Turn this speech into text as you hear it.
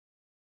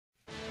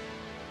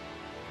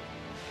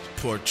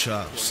Pork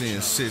Chop, Sin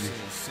City,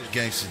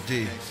 Gangsta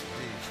D,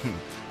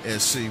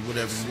 SC,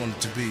 whatever you want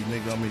it to be,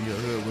 nigga. I'm in your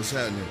hood. What's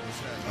happening?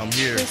 I'm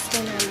here. All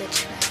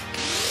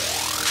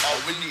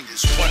we need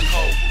is one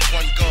hoe with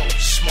one goal.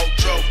 Smoke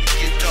dope and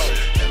get dope.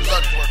 And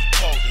luck work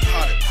cold and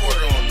hot a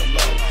quarter on the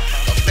low.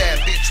 A bad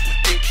bitch with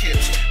thick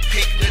hips,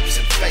 pink lips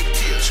and fake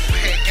tears. Who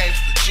head games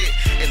legit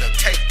and a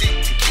take dick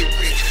to get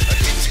rich. A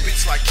ditzy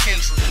bitch like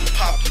Kendra,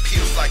 popping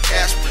pills like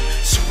aspirin.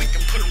 So we can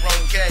put her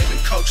on game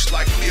and coach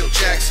like Phil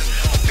Jackson.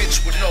 A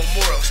bitch with no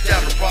morals, down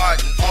the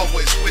ride and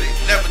always with it.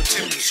 Never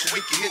timid, so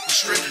we can hit the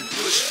strip and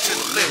push it to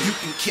the limit. You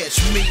can catch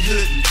me,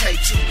 Hood and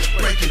K2,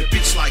 breaking a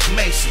bitch like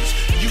Macy's.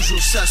 Usual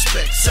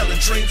suspect, selling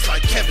dreams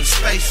like Kevin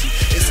Spacey.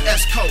 It's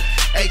S-Cope,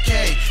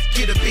 aka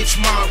get a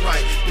bitch mind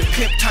right. The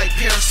pimp type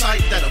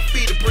parasite that'll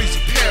feed a breezy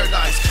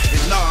paradise.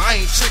 And nah, I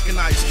ain't tricking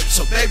ice,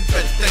 so baby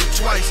better think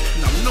twice.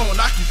 And I'm knowing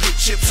I can get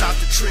chips out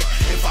the trick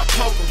if I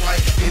poke her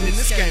right. And in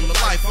this game of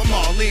life, I'm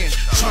all in,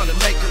 trying to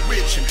make it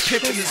rich. And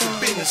pimping is a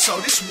business, so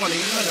this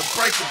 1-800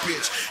 break a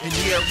bitch. And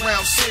yeah,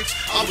 around 6,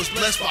 I was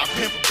blessed by a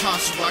pimp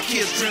apostle. Our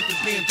kids dreamt of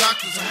being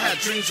doctors, I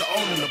had dreams of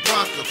owning a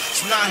Bronco.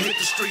 So now I hit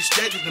the streets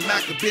steady to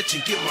mack a bitch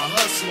and get my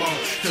hustle on.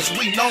 Cause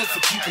we known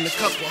for keeping a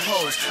couple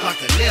hoes like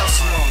a nail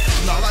salon.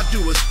 And all I do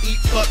is eat,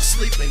 fuck,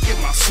 sleep, and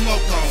get my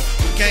smoke on.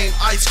 We game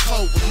ice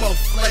cold with more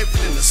flavor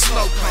than the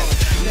snow cone.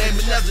 Name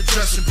another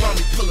dressing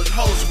bummy, pulling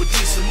hoes with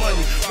decent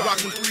money.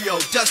 Rocking 3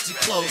 old dusty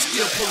clothes,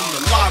 still pulling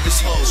the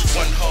largest hoes.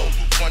 One hoe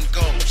with one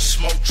goal,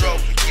 smoke dope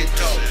and get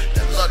dope.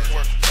 That luck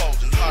work cold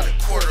and hot a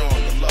quarter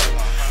on the low.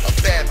 A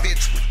bad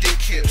bitch with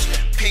thick hips,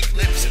 pink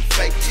lips and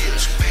fake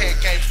tears. Who head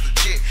games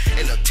legit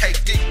and a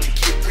take dick to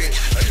get rich.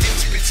 A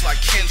ditzy bitch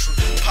like Kendra,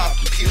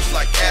 popping pills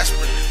like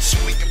aspirin. So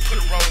we can put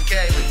her on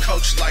game and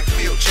coach like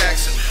Phil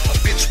Jackson. A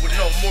bitch with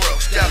no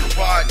morals, down the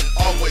ride and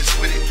always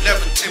with it.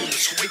 Never timid,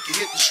 so we can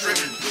hit the strip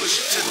and push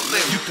it to the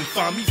limit. You can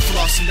find me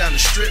flossing down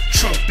the strip,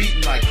 trunk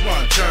beating like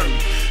Ron Jeremy.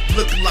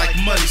 Looking like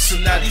money, so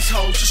now these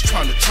hoes just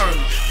trying to turn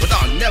me. But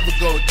I'll never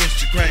go against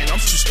the grain, I'm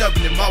too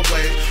stubborn in my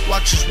way.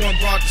 Watch as one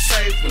broad to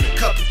save when a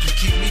couple can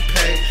keep me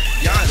paid.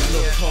 Yeah, I ain't a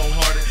little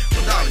cold-hearted,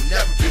 but I ain't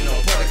never been no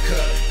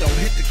buttercup. Don't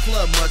hit the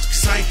club much,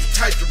 cause I ain't the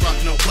type to rock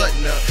no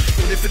button up.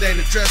 But if it ain't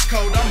a dress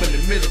code, I'm in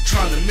the middle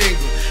trying to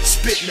mingle.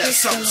 Spitting that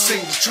something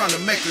single, trying to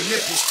make her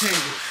nipples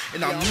tingle.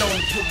 And I'm known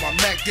to put my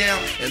Mac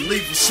down and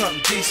leave with something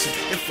decent.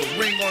 If a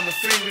ring on the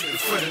finger, then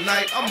for the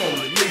night, I'm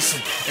only leasing.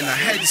 And I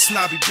hate a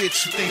snobby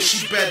bitch who thinks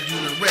she better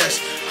than the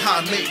rest.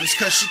 High maintenance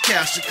cause she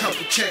cashed a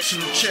couple checks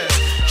in the chest.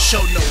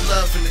 Show no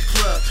love in the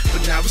club, but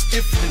now it's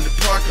different in the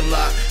parking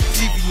lot.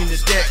 TV in the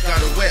deck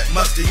got her wet,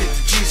 must've hit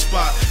the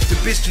G-spot. The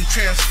bitch done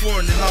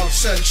transformed and all of a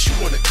sudden she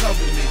wanna come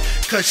with me.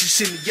 Cause she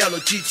seen the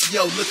yellow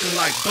GTO looking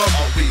like Bumblebee.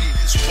 All we need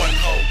is one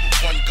hoe with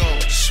one goal,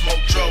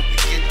 smoke dope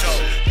and get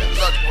dope. That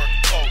luck work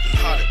cold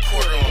and hot a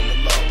quarter on the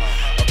low.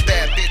 A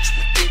bad bitch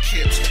with thick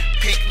hips,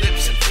 pink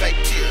lips and fake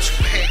tears.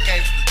 Who head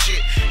games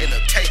legit and a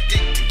take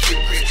dick to get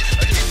rich.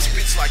 A ditzy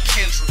bitch like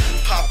Kendra,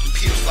 popping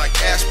pills like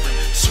aspirin.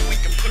 So we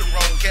can put her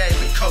on game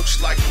and coach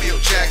like Phil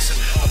Jackson.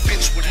 A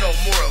bitch with no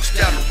morals,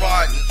 down the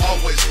ride and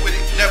always with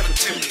it. Never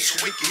timid, so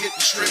we can hit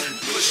the strip and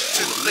push it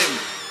to the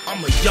limit.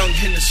 I'm a young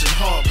Henderson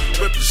Hall,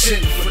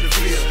 representing for the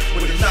real.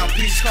 With a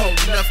mouthpiece cold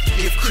enough to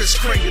give Chris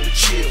Kringle the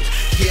chills.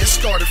 Yeah, it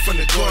started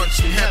from the gardens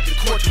and had the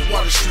court to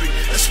Water Street.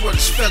 That's where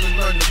this fella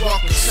learned to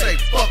walk and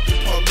say, fuck the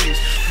police.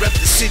 Rep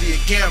the city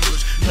of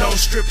gamblers, known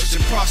strippers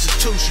and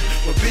prostitution.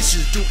 Where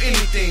bitches do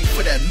anything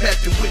for that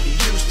meth in Whitney,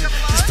 Houston.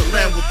 This the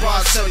land where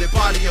broads sell their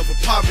body over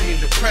poverty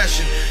and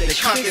depression. They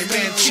caught their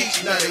man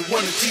cheating, now they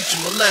wanna teach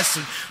him a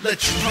lesson.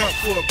 Let you hunt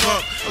for a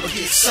bump or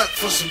get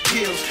sucked for some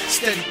pills.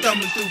 Steady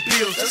thumbing through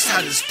bills, that's how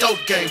this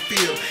dope game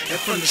feel. And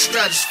from the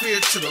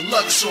stratosphere to the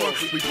Luxor,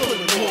 we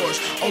pulling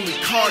whores. Only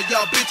call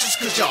y'all bitches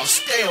cause y'all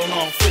stay on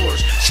all fours.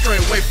 Stray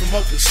away from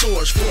open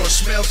sores, foreign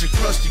smells and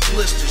crusty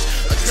blisters.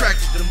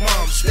 Attracted to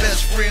moms,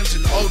 best friends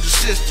and older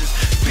sisters.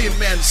 Being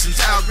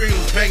Madison's Al Green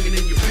was banging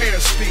in your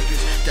parents'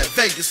 speakers. That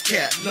Vegas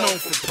cat known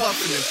for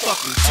puffing and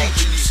fucking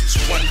teachers. Is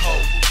one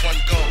hoe with one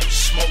goal,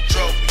 smoke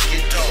dope and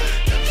get dope.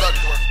 That luck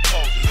work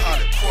cold and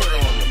hot a quarter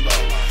on the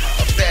low.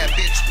 A bad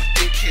bitch with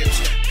thick hips,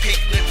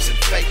 pink lips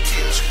and fake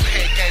tears. Who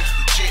head games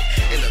legit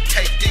and a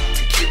take dick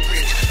to get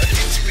rich. A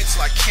ditzy bitch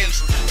like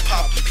Kendra,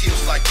 popping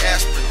pills like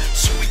aspirin.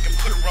 So we can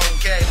put her on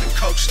game and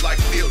coach like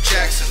Phil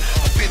Jackson.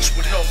 A bitch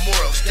with no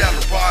morals, down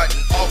the ride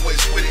and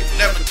always with it.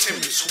 Never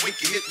timid, so we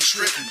can hit the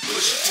strip and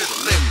push it to the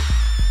limit.